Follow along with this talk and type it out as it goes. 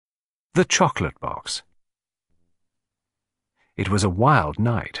The Chocolate Box. It was a wild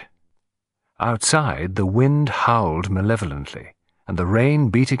night. Outside, the wind howled malevolently, and the rain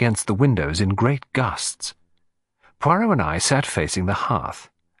beat against the windows in great gusts. Poirot and I sat facing the hearth,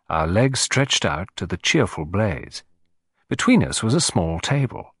 our legs stretched out to the cheerful blaze. Between us was a small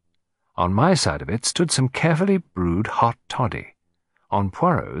table. On my side of it stood some carefully brewed hot toddy. On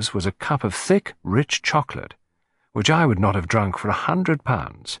Poirot's was a cup of thick, rich chocolate, which I would not have drunk for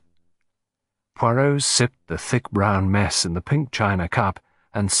 £100. Poirot sipped the thick brown mess in the pink china cup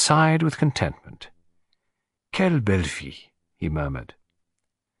and sighed with contentment. "Quelle belle vie," he murmured.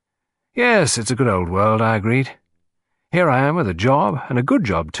 "Yes, it's a good old world," I agreed. "Here I am with a job, and a good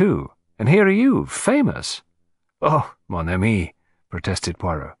job too, and here are you, famous." "Oh, mon ami," protested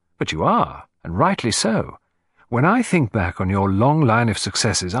Poirot, "but you are, and rightly so. When I think back on your long line of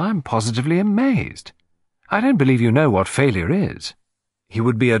successes, I'm positively amazed. I don't believe you know what failure is. He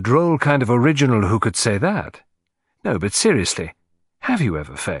would be a droll kind of original who could say that. No, but seriously, have you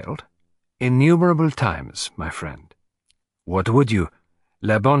ever failed?" "Innumerable times, my friend." "What would you?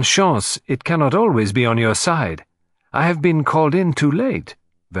 La bonne chance, it cannot always be on your side. I have been called in too late.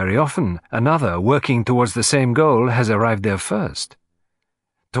 Very often, another, working towards the same goal, has arrived there first.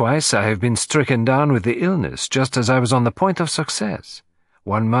 Twice I have been stricken down with the illness, just as I was on the point of success.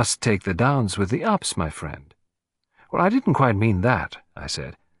 One must take the downs with the ups, my friend." "Well, I didn't quite mean that," I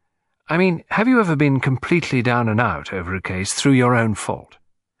said. "I mean, have you ever been completely down and out over a case through your own fault?"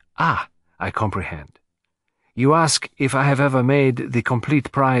 "Ah, I comprehend. You ask if I have ever made the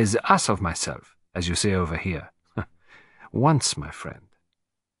complete prize ass of myself, as you say over here." "Once, my friend."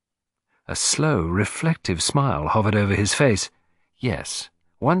 A slow, reflective smile hovered over his face. "Yes,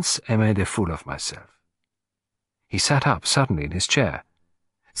 once I made a fool of myself." He sat up suddenly in his chair.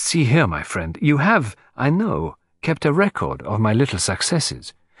 "See here, my friend, you have, I know, kept a record of my little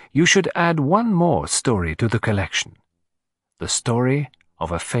successes. You should add one more story to the collection. The story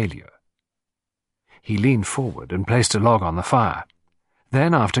of a failure." He leaned forward and placed a log on the fire.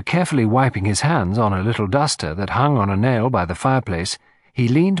 Then, after carefully wiping his hands on a little duster that hung on a nail by the fireplace, he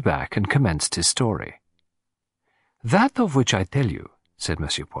leaned back and commenced his story. "That of which I tell you," said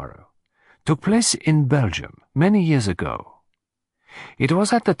Monsieur Poirot, "took place in Belgium many years ago. It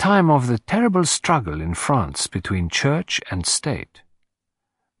was at the time of the terrible struggle in France between Church and State.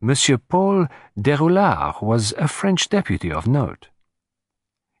 Monsieur Paul Déroulard was a French deputy of note.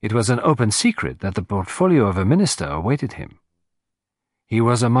 It was an open secret that the portfolio of a minister awaited him. He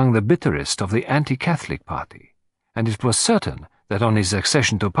was among the bitterest of the anti-Catholic party, and it was certain that on his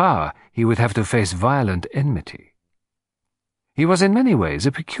accession to power he would have to face violent enmity. He was in many ways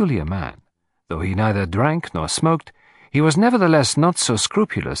a peculiar man. Though he neither drank nor smoked, he was nevertheless not so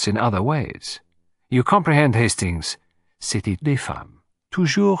scrupulous in other ways. You comprehend, Hastings, c'était des femmes,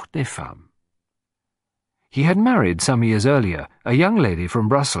 toujours des femmes. He had married some years earlier a young lady from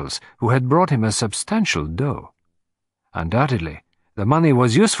Brussels who had brought him a substantial dot. Undoubtedly, the money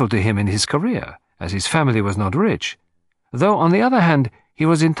was useful to him in his career, as his family was not rich, though on the other hand he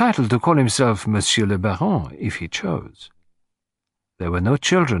was entitled to call himself Monsieur le Baron if he chose. There were no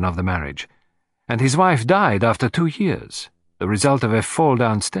children of the marriage, and his wife died after 2 years, the result of a fall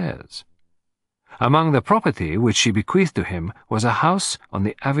downstairs. Among the property which she bequeathed to him was a house on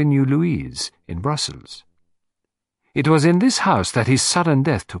the Avenue Louise in Brussels. It was in this house that his sudden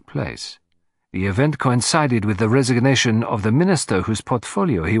death took place. The event coincided with the resignation of the minister whose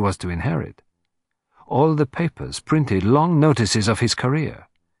portfolio he was to inherit. All the papers printed long notices of his career.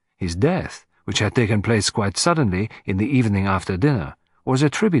 His death, which had taken place quite suddenly in the evening after dinner, was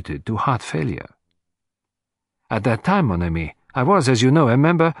attributed to heart failure. At that time, mon ami, I was, as you know, a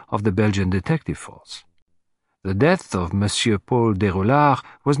member of the Belgian detective force. The death of Monsieur Paul Déroulard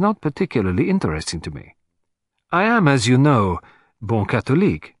was not particularly interesting to me. I am, as you know, bon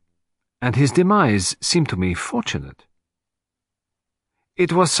catholique, and his demise seemed to me fortunate.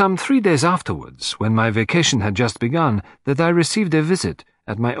 It was some 3 days afterwards, when my vacation had just begun, that I received a visit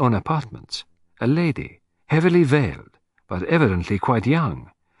at my own apartments. A lady, heavily veiled, but evidently quite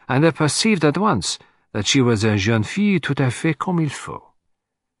young, and I perceived at once that she was a jeune fille tout à fait comme il faut.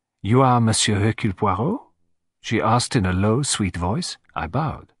 "You are Monsieur Hercule Poirot?" she asked in a low, sweet voice. I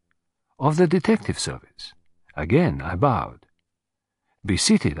bowed. "Of the detective service?" Again I bowed. "Be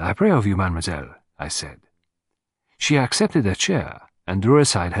seated, I pray of you, mademoiselle," I said. She accepted a chair and drew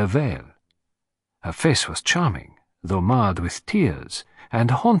aside her veil. Her face was charming, though marred with tears,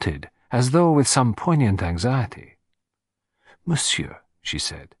 and haunted as though with some poignant anxiety. "Monsieur," she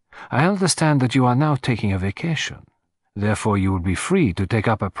said, "I understand that you are now taking a vacation. Therefore you will be free to take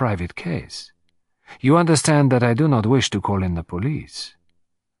up a private case. You understand that I do not wish to call in the police."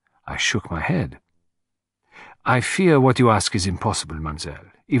 I shook my head. "I fear what you ask is impossible, mademoiselle.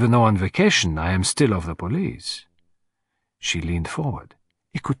 Even though on vacation, I am still of the police." She leaned forward.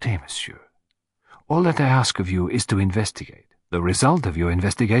 "Écoutez, monsieur. All that I ask of you is to investigate. The result of your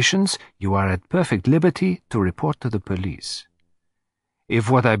investigations, you are at perfect liberty to report to the police. If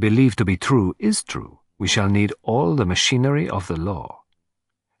what I believe to be true is true, we shall need all the machinery of the law."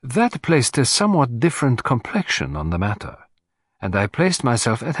 That placed a somewhat different complexion on the matter, and I placed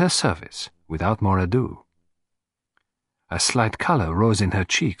myself at her service without more ado. A slight colour rose in her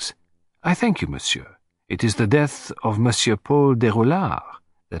cheeks. "I thank you, monsieur. It is the death of Monsieur Paul Déroulard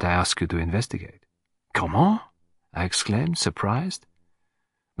that I ask you to investigate." "Comment?" I exclaimed, surprised.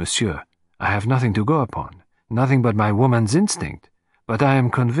 "Monsieur, I have nothing to go upon, nothing but my woman's instinct, but I am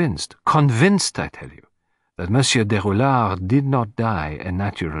convinced, I tell you, that Monsieur Déroulard did not die a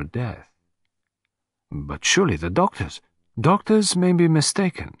natural death." "But surely the doctors—" "Doctors may be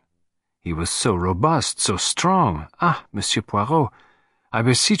mistaken. He was so robust, so strong. Ah, Monsieur Poirot, I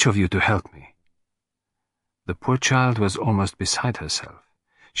beseech of you to help me." The poor child was almost beside herself.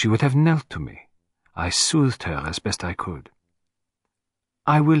 She would have knelt to me. I soothed her as best I could.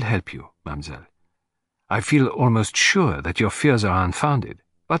 "I will help you, mademoiselle. I feel almost sure that your fears are unfounded,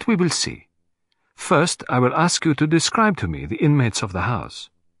 but we will see. First, I will ask you to describe to me the inmates of the house."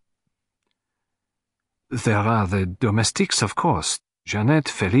 "There are the domestics, of course, Jeannette,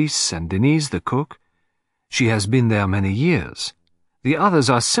 Felice, and Denise, the cook. She has been there many years. The others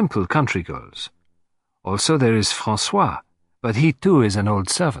are simple country girls. Also there is François, but he too is an old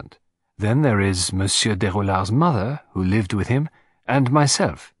servant. Then there is Monsieur Déroulard's mother, who lived with him, and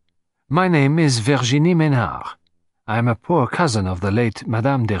myself. My name is Virginie Ménard. I am a poor cousin of the late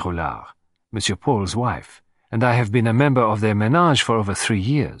Madame Déroulard, Monsieur Paul's wife, and I have been a member of their ménage for over 3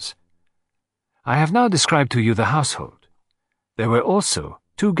 years. I have now described to you the household. There were also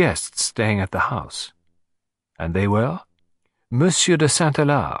 2 guests staying at the house, and they were Monsieur de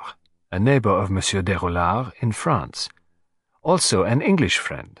Saint-Elard, a neighbor of Monsieur Déroulard in France, also an English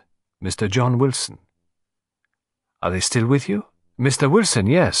friend, Mr. John Wilson. Are they still with you? Mr. Wilson,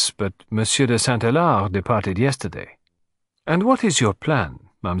 yes, but Monsieur de Saint-Elard departed yesterday. And what is your plan,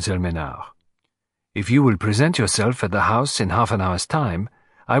 Mademoiselle Ménard? If you will present yourself at the house in half an hour's time,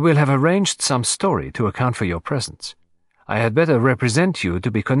 I will have arranged some story to account for your presence. I had better represent you to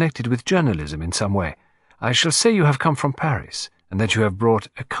be connected with journalism in some way. I shall say you have come from Paris, and that you have brought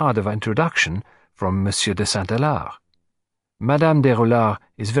a card of introduction from Monsieur de Saint-Elard. Madame Déroulard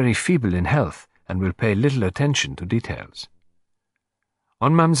is very feeble in health, and will pay little attention to details.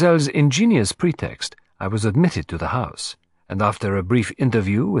 On Mademoiselle's ingenious pretext, I was admitted to the house, and after a brief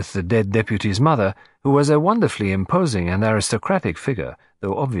interview with the dead deputy's mother, who was a wonderfully imposing and aristocratic figure,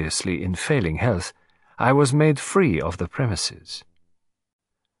 though obviously in failing health, I was made free of the premises.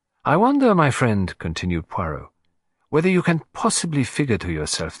 "I wonder, my friend," continued Poirot, "whether you can possibly figure to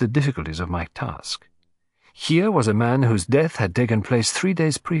yourself the difficulties of my task. Here was a man whose death had taken place 3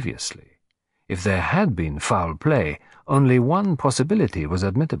 days previously. If there had been foul play, only one possibility was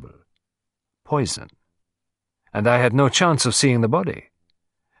admissible: poison. And I had no chance of seeing the body,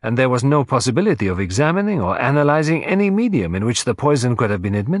 and there was no possibility of examining or analyzing any medium in which the poison could have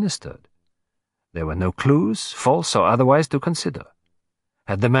been administered. There were no clues, false or otherwise, to consider.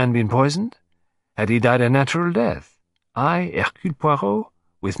 Had the man been poisoned? Had he died a natural death? I, Hercule Poirot,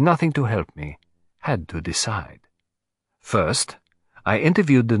 with nothing to help me, had to decide. First, I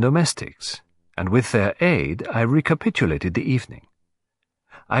interviewed the domestics, and with their aid I recapitulated the evening.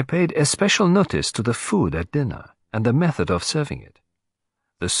 I paid especial notice to the food at dinner and the method of serving it.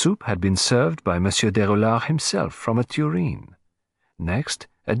 The soup had been served by Monsieur Déroulard himself from a tureen. Next,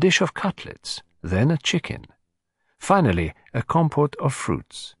 a dish of cutlets, then a chicken. Finally, a compote of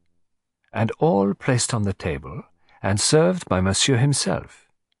fruits. And all placed on the table and served by Monsieur himself.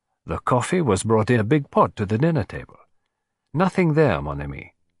 The coffee was brought in a big pot to the dinner table. Nothing there, mon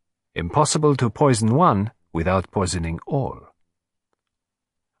ami. Impossible to poison one without poisoning all.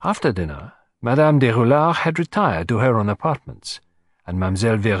 After dinner, Madame Déroulard had retired to her own apartments, and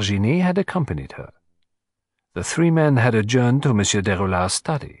Mademoiselle Virginie had accompanied her. The 3 men had adjourned to Monsieur Déroulard's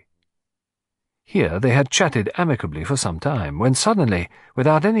study. Here they had chatted amicably for some time, when suddenly,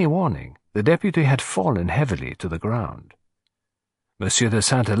 without any warning, the deputy had fallen heavily to the ground. Monsieur de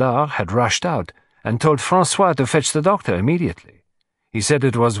Saint-Elard had rushed out and told François to fetch the doctor immediately. He said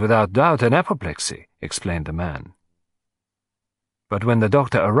it was without doubt an apoplexy, explained the man. But when the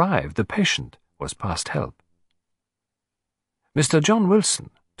doctor arrived, the patient was past help. Mr. John Wilson,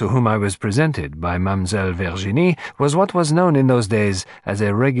 to whom I was presented by Mademoiselle Virginie, was what was known in those days as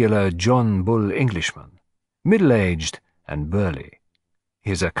a regular John Bull Englishman, middle-aged and burly.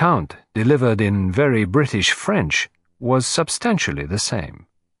 His account, delivered in very British French, was substantially the same.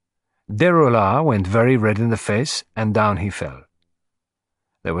 Deroulard went very red in the face, and down he fell.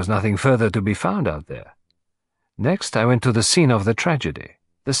 There was nothing further to be found out there. Next I went to the scene of the tragedy,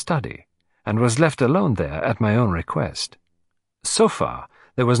 the study, and was left alone there at my own request. So far,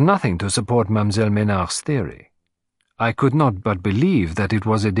 there was nothing to support Mademoiselle Ménard's theory. I could not but believe that it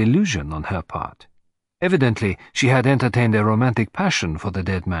was a delusion on her part. Evidently, she had entertained a romantic passion for the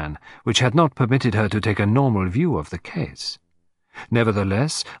dead man, which had not permitted her to take a normal view of the case.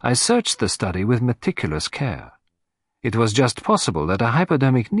 Nevertheless, I searched the study with meticulous care. It was just possible that a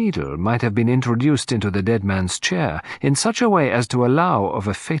hypodermic needle might have been introduced into the dead man's chair in such a way as to allow of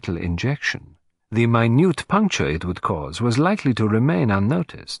a fatal injection. The minute puncture it would cause was likely to remain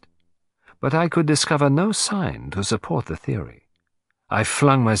unnoticed. But I could discover no sign to support the theory. I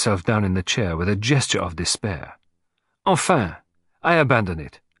flung myself down in the chair with a gesture of despair. "Enfin, I abandon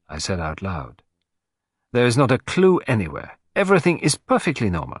it," I said out loud. "There is not a clue anywhere. Everything is perfectly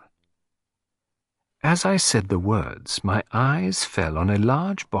normal." As I said the words, my eyes fell on a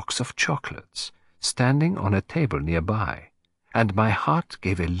large box of chocolates, standing on a table nearby, and my heart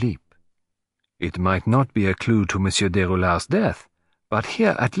gave a leap. It might not be a clue to Monsieur Deroulard's death, but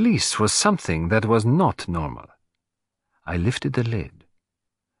here at least was something that was not normal. I lifted the lid.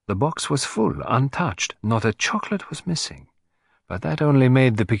 The box was full, untouched, not a chocolate was missing, but that only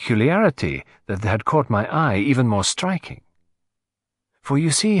made the peculiarity that had caught my eye even more striking. For you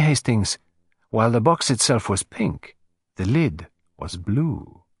see, Hastings, while the box itself was pink, the lid was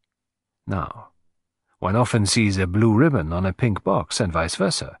blue. Now, one often sees a blue ribbon on a pink box and vice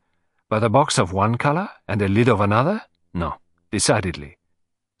versa, but a box of one color and a lid of another? No, decidedly.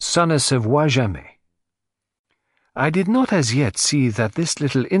 Ça ne se voit jamais. I did not as yet see that this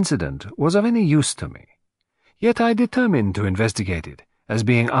little incident was of any use to me, yet I determined to investigate it as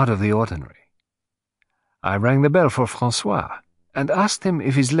being out of the ordinary. I rang the bell for François, and asked him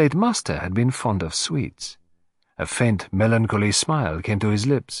if his late master had been fond of sweets. A faint, melancholy smile came to his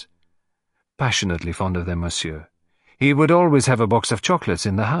lips. "Passionately fond of them, monsieur. He would always have a box of chocolates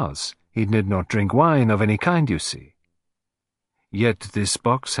in the house. He did not drink wine of any kind, you see." "Yet this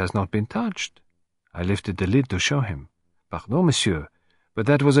box has not been touched." I lifted the lid to show him. "Pardon, monsieur, but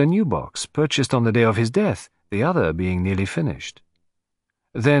that was a new box, purchased on the day of his death, the other being nearly finished."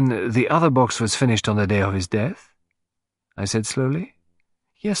 "Then the other box was finished on the day of his death?" I said slowly.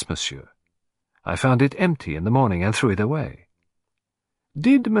 "Yes, monsieur. I found it empty in the morning and threw it away."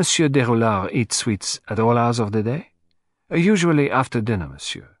 "Did Monsieur Deroulard eat sweets at all hours of the day?" "Usually after dinner,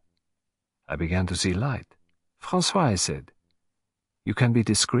 monsieur." I began to see light. "François," I said, "you can be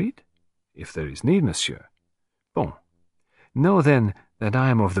discreet?" "If there is need, monsieur." "Bon. Know, then, that I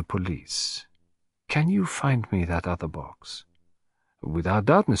am of the police. Can you find me that other box?" "Without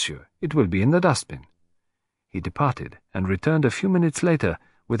doubt, monsieur. It will be in the dustbin." He departed, and returned a few minutes later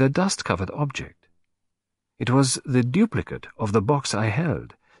with a dust-covered object. It was the duplicate of the box I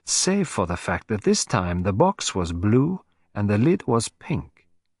held, save for the fact that this time the box was blue and the lid was pink.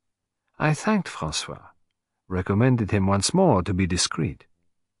 I thanked François, recommended him once more to be discreet,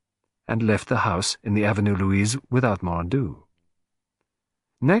 and left the house in the Avenue Louise without more ado.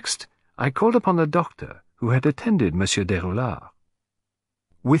 Next, I called upon the doctor who had attended Monsieur Deroulard.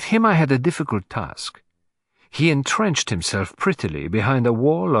 With him I had a difficult task. He entrenched himself prettily behind a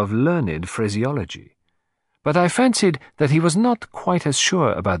wall of learned phraseology, but I fancied that he was not quite as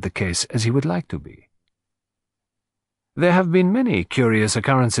sure about the case as he would like to be. "There have been many curious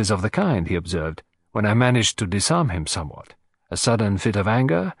occurrences of the kind," he observed, when I managed to disarm him somewhat. "A sudden fit of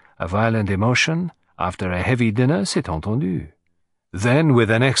anger, a violent emotion, after a heavy dinner, c'est entendu. Then,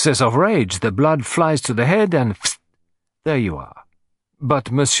 with an excess of rage, the blood flies to the head, and pfft, there you are.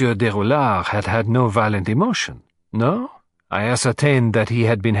 But Monsieur Deroulard had had no violent emotion. No? I ascertained that he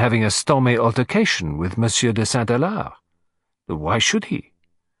had been having a stormy altercation with Monsieur de Saint-Alard. Why should he?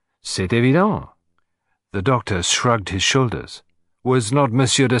 C'est évident." The doctor shrugged his shoulders. Was not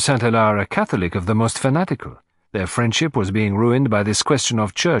Monsieur de Saint-Alard a Catholic of the most fanatical? Their friendship was being ruined by this question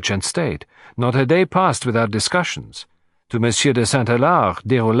of church and state. Not a day passed without discussions. To Monsieur de Saint-Alard,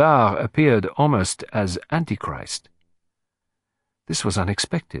 Deroulard appeared almost as Antichrist. This was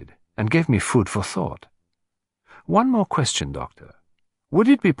unexpected, and gave me food for thought. "One more question, doctor. Would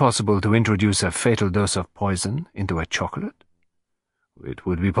it be possible to introduce a fatal dose of poison into a chocolate?" "It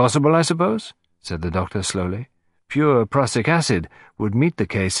would be possible, I suppose," said the doctor slowly. "Pure prussic acid would meet the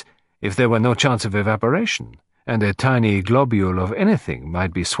case if there were no chance of evaporation, and a tiny globule of anything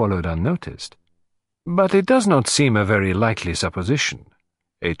might be swallowed unnoticed. But it does not seem a very likely supposition.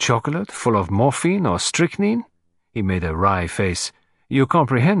 A chocolate full of morphine or strychnine?" He made a wry face. You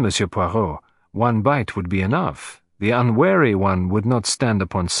comprehend, Monsieur Poirot, one bite would be enough. The unwary one would not stand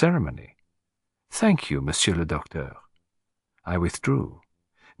upon ceremony. Thank you, Monsieur le Docteur. I withdrew.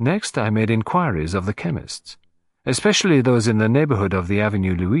 Next, I made inquiries of the chemists, especially those in the neighborhood of the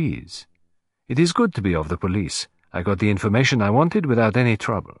Avenue Louise. It is good to be of the police. I got the information I wanted without any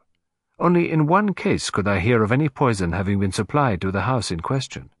trouble. Only in one case could I hear of any poison having been supplied to the house in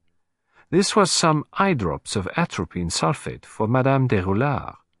question. This was some eye drops of atropine sulfate for Madame de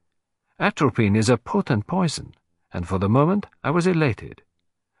Roulard. Atropine is a potent poison, and for the moment I was elated.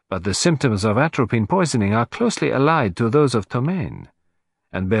 But the symptoms of atropine poisoning are closely allied to those of ptomaine,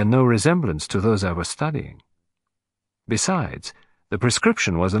 and bear no resemblance to those I was studying. Besides, the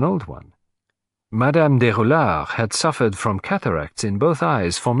prescription was an old one. Madame de Roulard had suffered from cataracts in both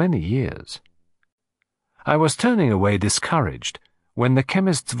eyes for many years. I was turning away discouraged, when the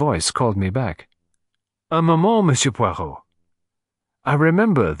chemist's voice called me back. "Un moment, Monsieur Poirot. I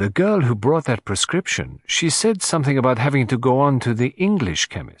remember the girl who brought that prescription. She said something about having to go on to the English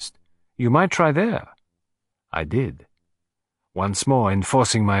chemist. You might try there." I did. Once more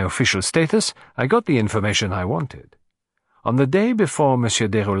enforcing my official status, I got the information I wanted. On the day before Monsieur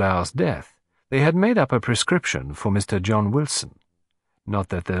de Roulard's death, they had made up a prescription for Mr. John Wilson. Not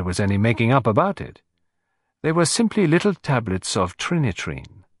that there was any making up about it. They were simply little tablets of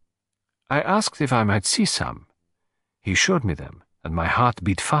trinitrine. I asked if I might see some. He showed me them, and my heart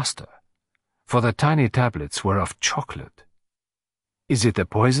beat faster, for the tiny tablets were of chocolate. "Is it a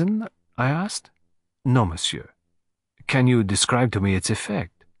poison?" I asked. "No, monsieur." "Can you describe to me its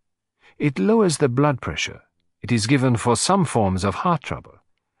effect?" "It lowers the blood pressure. It is given for some forms of heart trouble,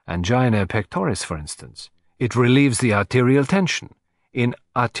 angina pectoris, for instance. It relieves the arterial tension, in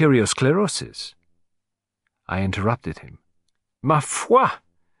arteriosclerosis." I interrupted him. "Ma foi!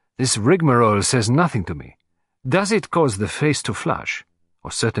 This rigmarole says nothing to me. Does it cause the face to flush? Or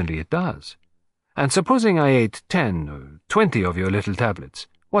certainly it does. And supposing I ate 10 or 20 of your little tablets,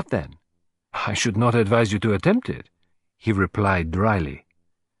 what then?" "I should not advise you to attempt it," he replied dryly.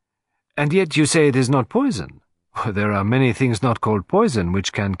 "And yet you say it is not poison." "There are many things not called poison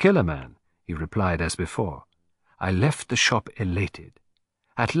which can kill a man," he replied as before. I left the shop elated.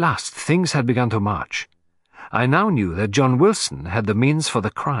 At last things had begun to march. I now knew that John Wilson had the means for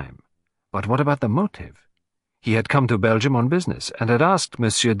the crime. But what about the motive? He had come to Belgium on business, and had asked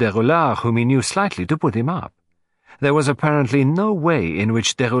Monsieur de Roulard, whom he knew slightly, to put him up. There was apparently no way in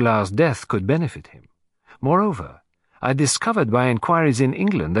which de Roulard's death could benefit him. Moreover, I discovered by inquiries in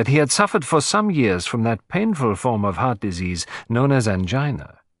England that he had suffered for some years from that painful form of heart disease known as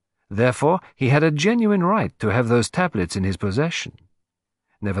angina. Therefore, he had a genuine right to have those tablets in his possession.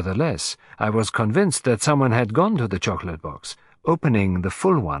 Nevertheless, I was convinced that someone had gone to the chocolate box, opening the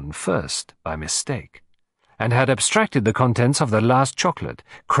full one first by mistake, and had abstracted the contents of the last chocolate,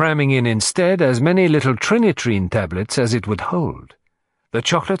 cramming in instead as many little trinitrine tablets as it would hold. The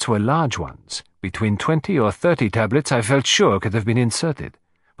chocolates were large ones. Between 20 or 30 tablets I felt sure could have been inserted.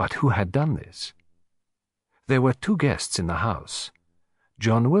 But who had done this? There were 2 guests in the house.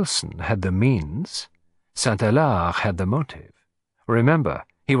 John Wilson had the means. Saint-Hilaire had the motive. Remember,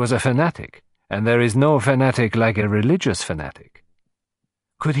 he was a fanatic, and there is no fanatic like a religious fanatic.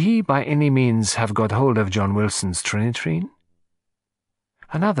 Could he by any means have got hold of John Wilson's trinitrine?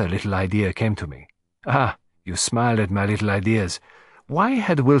 Another little idea came to me. Ah, you smiled at my little ideas. Why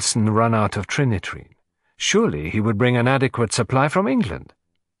had Wilson run out of trinitrine? Surely he would bring an adequate supply from England.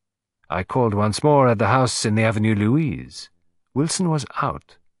 I called once more at the house in the Avenue Louise. Wilson was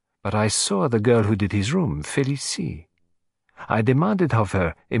out, but I saw the girl who did his room, Félicie. I demanded of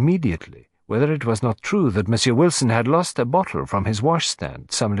her immediately whether it was not true that Monsieur Wilson had lost a bottle from his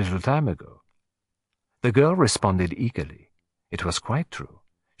washstand some little time ago. The girl responded eagerly. It was quite true.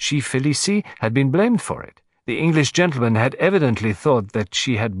 She, Félicie, had been blamed for it. The English gentleman had evidently thought that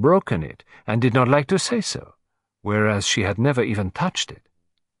she had broken it and did not like to say so, whereas she had never even touched it.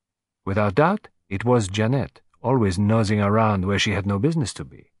 Without doubt, it was Jeannette, always nosing around where she had no business to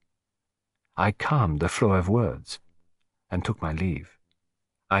be. I calmed the flow of words and took my leave.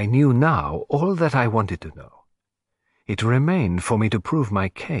 I knew now all that I wanted to know. It remained for me to prove my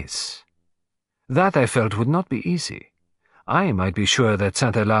case. That, I felt, would not be easy. I might be sure that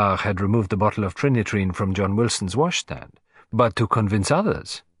Saint-Hilaire had removed the bottle of trinitrine from John Wilson's washstand, but to convince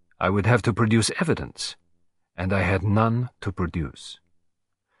others, I would have to produce evidence, and I had none to produce.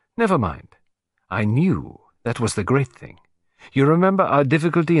 Never mind. I knew that was the great thing. You remember our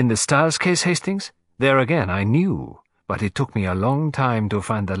difficulty in the Styles case, Hastings? There again, I knew, but it took me a long time to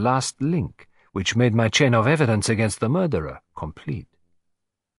find the last link which made my chain of evidence against the murderer complete.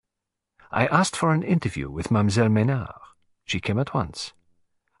 I asked for an interview with Mademoiselle Ménard. She came at once.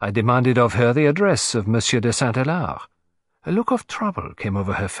 I demanded of her the address of Monsieur de Saint-Elard. A look of trouble came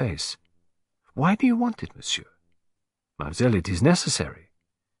over her face. "Why do you want it, monsieur?" "Mademoiselle, it is necessary."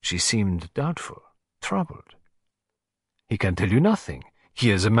 She seemed doubtful, troubled. "He can tell you nothing. He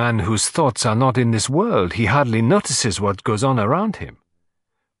is a man whose thoughts are not in this world. He hardly notices what goes on around him."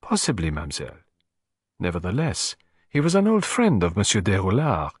 "Possibly, mademoiselle. Nevertheless, he was an old friend of Monsieur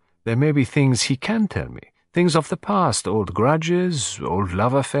Deroulard. There may be things he can tell me, things of the past, old grudges, old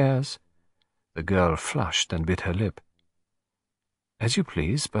love affairs." The girl flushed and bit her lip. "As you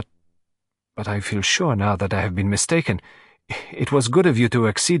please, but I feel sure now that I have been mistaken. It was good of you to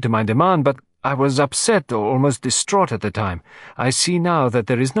accede to my demand, but I was upset or almost distraught at the time. I see now that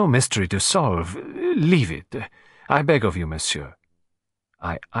there is no mystery to solve. Leave it. I beg of you, monsieur."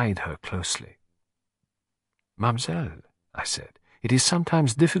 I eyed her closely. "Mademoiselle," I said, "it is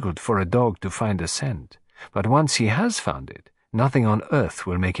sometimes difficult for a dog to find a scent, but once he has found it, nothing on earth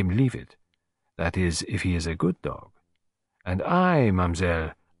will make him leave it. That is, if he is a good dog. And I,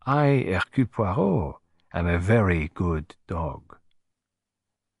 mademoiselle, I, Hercule Poirot, am a very good dog."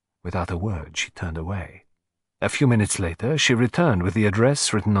 Without a word, she turned away. A few minutes later, she returned with the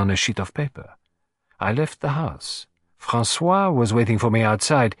address written on a sheet of paper. I left the house. François was waiting for me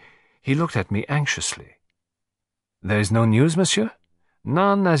outside. He looked at me anxiously. "There is no news, monsieur?"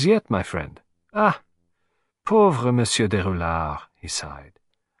 "None as yet, my friend." "Ah, pauvre Monsieur Deroulard," he sighed.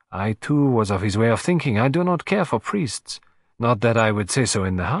 "I too was of his way of thinking. I do not care for priests. Not that I would say so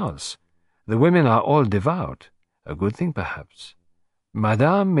in the house. The women are all devout, a good thing perhaps.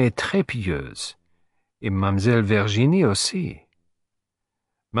 Madame est très pieuse, et Mademoiselle Virginie aussi."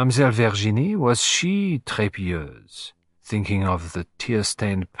 Mademoiselle Virginie, was she très pieuse? Thinking of the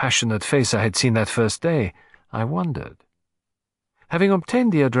tear-stained, passionate face I had seen that first day, I wondered. Having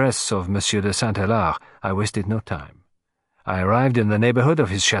obtained the address of Monsieur de Saint-Elard, I wasted no time. I arrived in the neighborhood of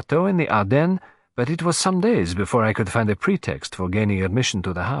his chateau in the Ardennes, but it was some days before I could find a pretext for gaining admission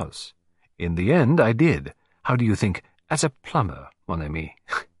to the house. In the end, I did. How do you think? As a plumber, mon ami.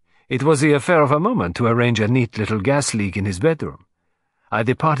 It was the affair of a moment to arrange a neat little gas leak in his bedroom. I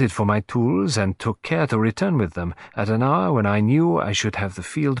departed for my tools and took care to return with them at an hour when I knew I should have the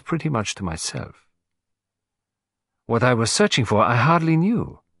field pretty much to myself. What I was searching for I hardly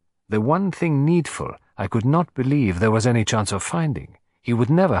knew. The one thing needful I could not believe there was any chance of finding. He would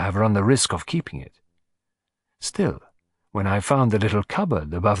never have run the risk of keeping it. Still, when I found the little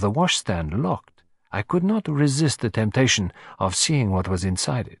cupboard above the washstand locked, I could not resist the temptation of seeing what was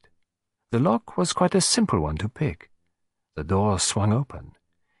inside it. The lock was quite a simple one to pick. The door swung open.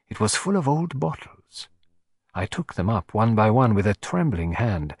 It was full of old bottles. I took them up one by one with a trembling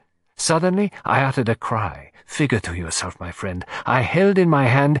hand. Suddenly I uttered a cry. Figure to yourself, my friend, I held in my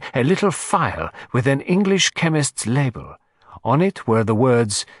hand a little phial with an English chemist's label. On it were the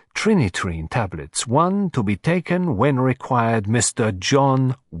words, "Trinitrine tablets, one to be taken when required, Mr.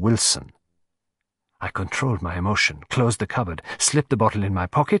 John Wilson." I controlled my emotion, closed the cupboard, slipped the bottle in my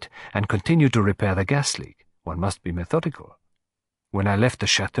pocket, and continued to repair the gas leak. One must be methodical. When I left the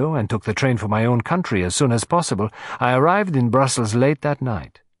chateau and took the train for my own country as soon as possible, I arrived in Brussels late that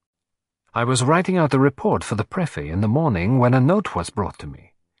night. I was writing out the report for the Préfet in the morning when a note was brought to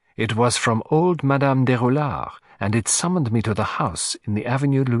me. It was from old Madame Deroulard, and it summoned me to the house in the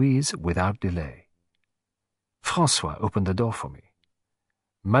Avenue Louise without delay. François opened the door for me.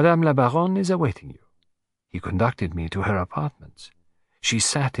 "Madame la Baronne is awaiting you." He conducted me to her apartments. She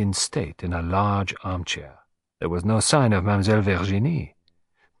sat in state in a large armchair. There was no sign of Mademoiselle Virginie.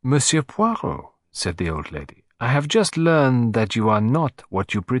 "Monsieur Poirot," said the old lady, "I have just learned that you are not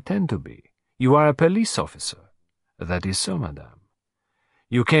what you pretend to be. You are a police officer." "That is so, madame."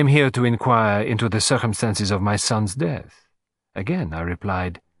 "You came here to inquire into the circumstances of my son's death." Again I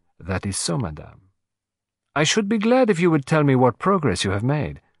replied, "That is so, madame." "I should be glad if you would tell me what progress you have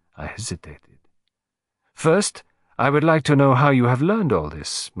made." I hesitated. "First, I would like to know how you have learned all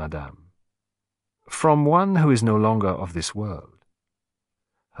this, madame." "From one who is no longer of this world."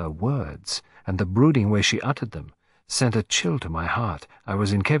 Her words, and the brooding way she uttered them, sent a chill to my heart. I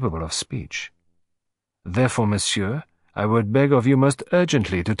was incapable of speech. "Therefore, monsieur, I would beg of you most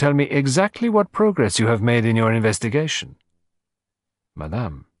urgently to tell me exactly what progress you have made in your investigation."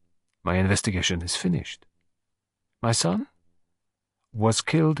 "Madame, my investigation is finished. My son was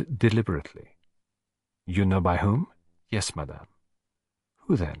killed deliberately." "You know by whom?" "Yes, madame."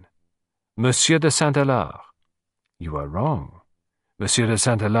 "Who then?" "Monsieur de Saint-Elard." "You are wrong. Monsieur de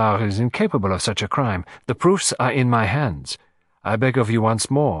Saint-Elard is incapable of such a crime. The proofs are in my hands. I beg of you once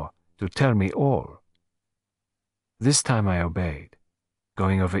more to tell me all." This time I obeyed,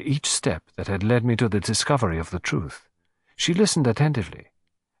 going over each step that had led me to the discovery of the truth. She listened attentively.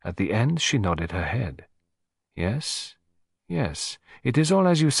 At the end she nodded her head. Yes, yes, it is all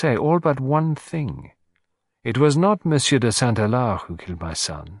as you say, all but one thing. It was not Monsieur de Saint-Hilaire who killed my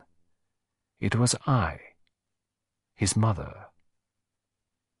son. It was I, his mother.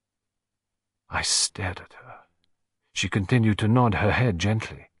 I stared at her. She continued to nod her head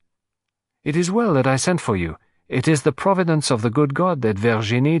gently. It is well that I sent for you. It is the providence of the good God that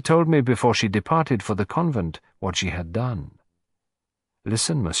Virginie told me before she departed for the convent what she had done.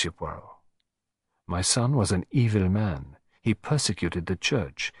 Listen, Monsieur Poirot. My son was an evil man. He persecuted the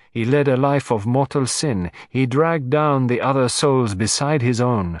church. He led a life of mortal sin. He dragged down the other souls beside his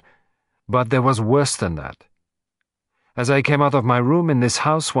own. But there was worse than that. As I came out of my room in this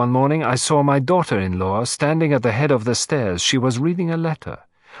house one morning, I saw my daughter-in-law standing at the head of the stairs. She was reading a letter.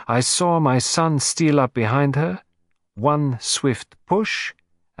 I saw my son steal up behind her. One swift push,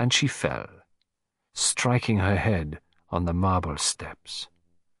 and she fell, striking her head on the marble steps.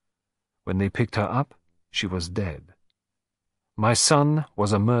 When they picked her up, she was dead. My son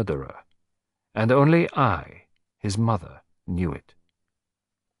was a murderer, and only I, his mother, knew it.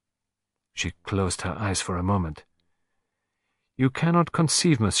 She closed her eyes for a moment. You cannot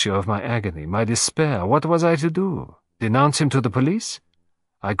conceive, monsieur, of my agony, my despair. What was I to do? Denounce him to the police?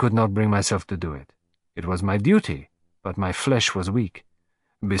 I could not bring myself to do it. It was my duty, but my flesh was weak.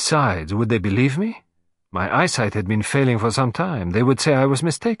 Besides, would they believe me? My eyesight had been failing for some time. They would say I was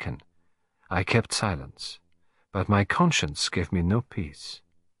mistaken. I kept silence, but my conscience gave me no peace.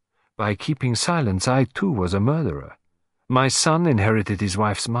 By keeping silence, I too was a murderer. My son inherited his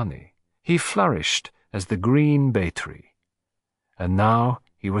wife's money. He flourished as the green bay tree. And now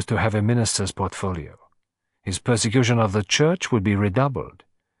he was to have a minister's portfolio. His persecution of the church would be redoubled.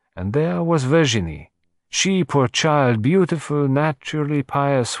 And there was Virginie. She, poor child, beautiful, naturally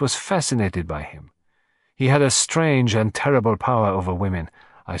pious, was fascinated by him. He had a strange and terrible power over women.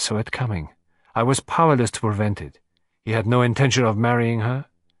 I saw it coming. I was powerless to prevent it. He had no intention of marrying her.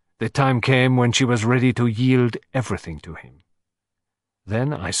 The time came when she was ready to yield everything to him.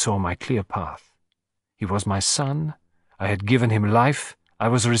 Then I saw my clear path. He was my son. I had given him life. I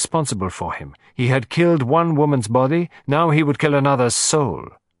was responsible for him. He had killed one woman's body. Now he would kill another's soul.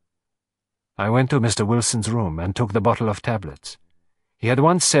 I went to Mr. Wilson's room and took the bottle of tablets. He had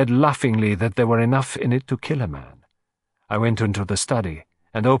once said laughingly that there were enough in it to kill a man. I went into the study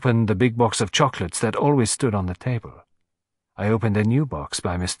and opened the big box of chocolates that always stood on the table. I opened a new box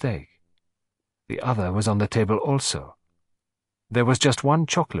by mistake. The other was on the table also. There was just one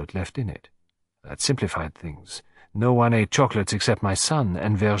chocolate left in it. That simplified things. No one ate chocolates except my son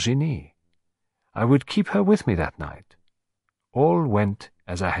and Virginie. I would keep her with me that night. All went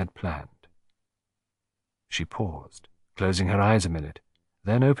as I had planned. She paused, closing her eyes a minute,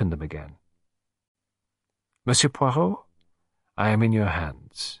 then opened them again. Monsieur Poirot, I am in your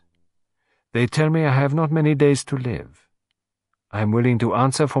hands. They tell me I have not many days to live. I am willing to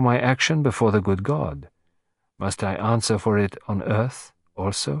answer for my action before the good God. Must I answer for it on earth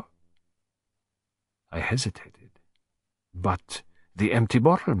also? I hesitated. But the empty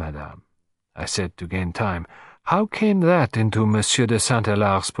bottle, madame, I said to gain time. How came that into Monsieur de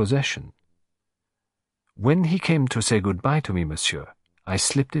Saint-Hilaire's possession? When he came to say good-bye to me, monsieur, I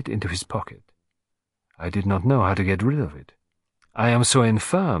slipped it into his pocket. I did not know how to get rid of it. I am so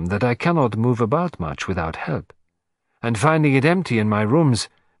infirm that I cannot move about much without help, and finding it empty in my rooms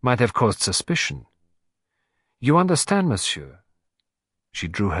might have caused suspicion. You understand, monsieur? She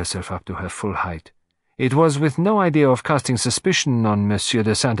drew herself up to her full height. It was with no idea of casting suspicion on Monsieur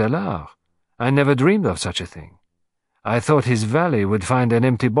de Saint-Hilaire. I never dreamed of such a thing. I thought his valet would find an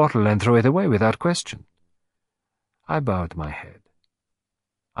empty bottle and throw it away without question. I bowed my head.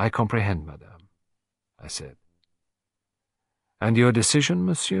 I comprehend, madame, I said. And your decision,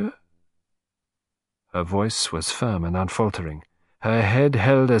 monsieur? Her voice was firm and unfaltering, her head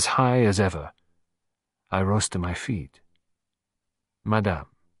held as high as ever. I rose to my feet. Madame,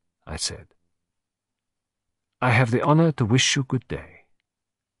 I said, I have the honor to wish you good day.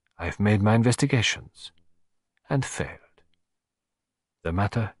 I have made my investigations, and failed. The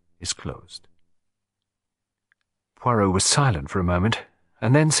matter is closed. Poirot was silent for a moment,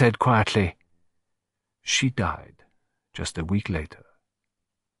 and then said quietly, She died just a week later.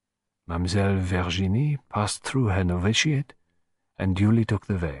 Mademoiselle Virginie passed through her novitiate and duly took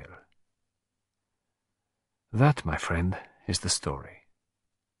the veil. That, my friend, is the story.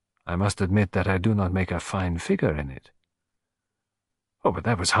 I must admit that I do not make a fine figure in it. Oh, but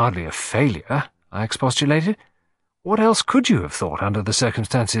that was hardly a failure, I expostulated. What else could you have thought under the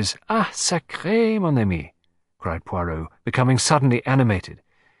circumstances? Ah, sacré, mon ami, cried Poirot, becoming suddenly animated.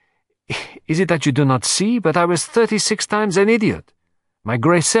 Is it that you do not see? But I was 36 times an idiot. My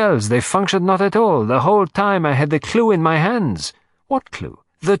grey cells, they functioned not at all. The whole time I had the clue in my hands. What clue?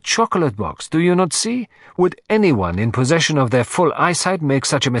 The chocolate box, do you not see? Would anyone in possession of their full eyesight make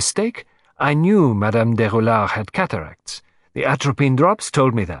such a mistake? I knew Madame Deroulard had cataracts. The atropine drops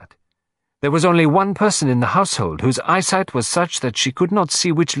told me that. There was only one person in the household whose eyesight was such that she could not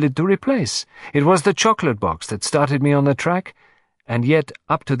see which lid to replace. It was the chocolate box that started me on the track, and yet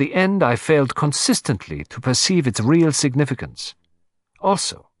up to the end I failed consistently to perceive its real significance.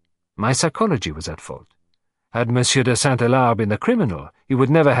 Also, my psychology was at fault. Had Monsieur de Saint-Hilaire been the criminal, he would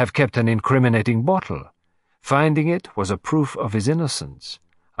never have kept an incriminating bottle. Finding it was a proof of his innocence.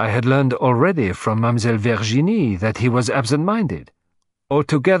 I had learned already from Mademoiselle Virginie that he was absent-minded.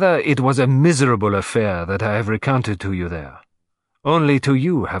 Altogether, it was a miserable affair that I have recounted to you there. Only to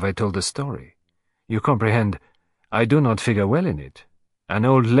you have I told the story. You comprehend, I do not figure well in it. An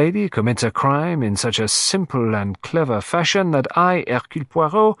old lady commits a crime in such a simple and clever fashion that I, Hercule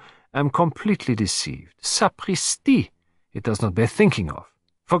Poirot, am completely deceived. Sapristi! It does not bear thinking of.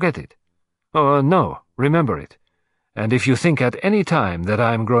 Forget it. Oh, no, remember it. And if you think at any time that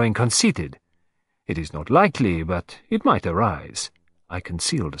I am growing conceited, it is not likely, but it might arise. I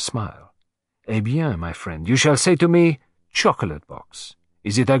concealed a smile. Eh bien, my friend, you shall say to me, chocolate box.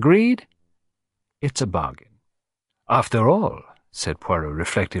 Is it agreed? It's a bargain. After all, said Poirot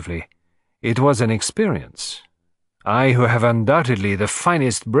reflectively, it was an experience. I, who have undoubtedly the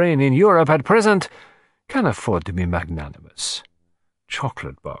finest brain in Europe at present, can afford to be magnanimous.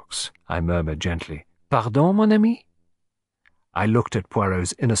 Chocolate box, I murmured gently. Pardon, mon ami? I looked at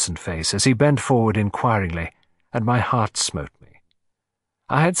Poirot's innocent face as he bent forward inquiringly, and my heart smote me.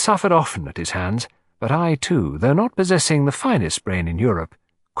 I had suffered often at his hands, but I, too, though not possessing the finest brain in Europe,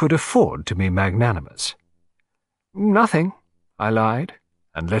 could afford to be magnanimous. Nothing, I lied,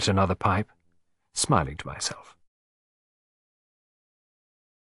 and lit another pipe, smiling to myself.